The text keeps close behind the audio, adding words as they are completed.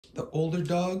The older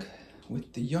dog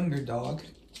with the younger dog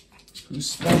who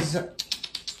spazzes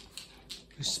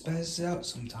out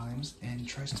sometimes and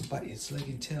tries to bite its leg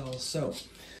and tail. So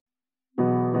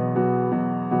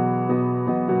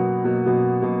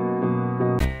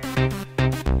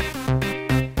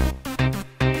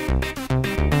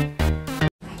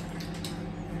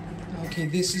okay,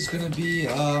 this is gonna be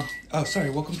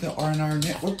welcome to the R&R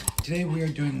Network. Today we are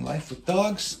doing Life with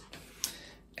Dogs,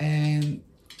 and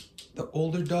the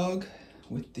older dog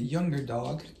with the younger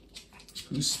dog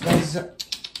who spazzes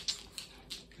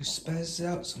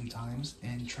out sometimes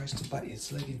and tries to bite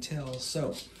its leg and tail.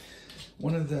 So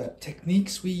one of the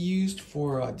techniques we used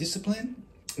for discipline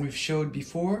we've showed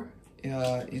before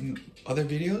in other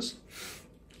videos.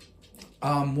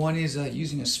 One is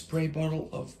using a spray bottle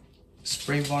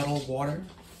water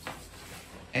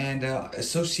and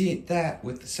associate that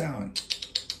with the sound.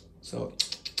 So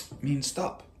means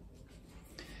stop.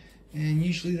 And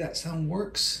usually that sound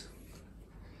works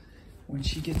when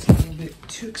she gets a little bit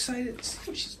too excited. Let's see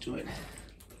what she's doing.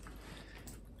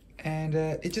 And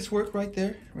it just worked right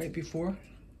there, right before,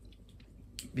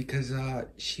 because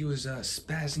she was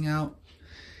spazzing out,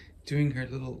 doing her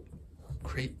little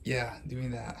crate,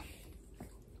 doing that.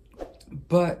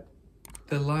 But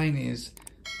the line is,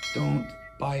 don't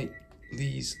bite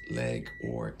Lee's leg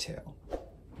or tail.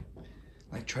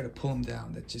 Like, try to pull him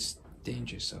down. That's just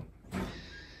dangerous. So,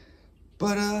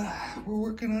 but we're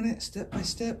working on it step by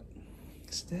step.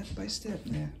 Step by step,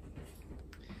 yeah.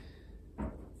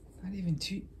 Not even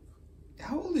 2.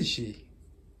 How old is she?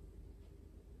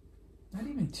 Not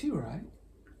even 2, right?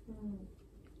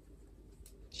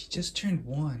 She just turned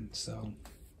 1, so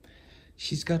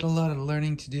she's got a lot of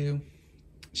learning to do.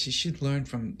 She should learn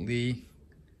from Lee.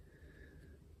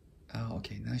 Oh,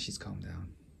 okay, now she's calmed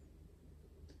down.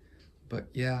 But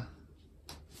yeah,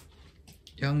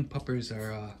 young puppers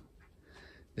are,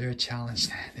 they're a challenge.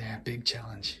 They're a big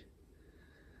challenge.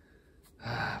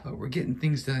 But we're getting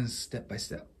things done step by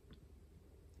step.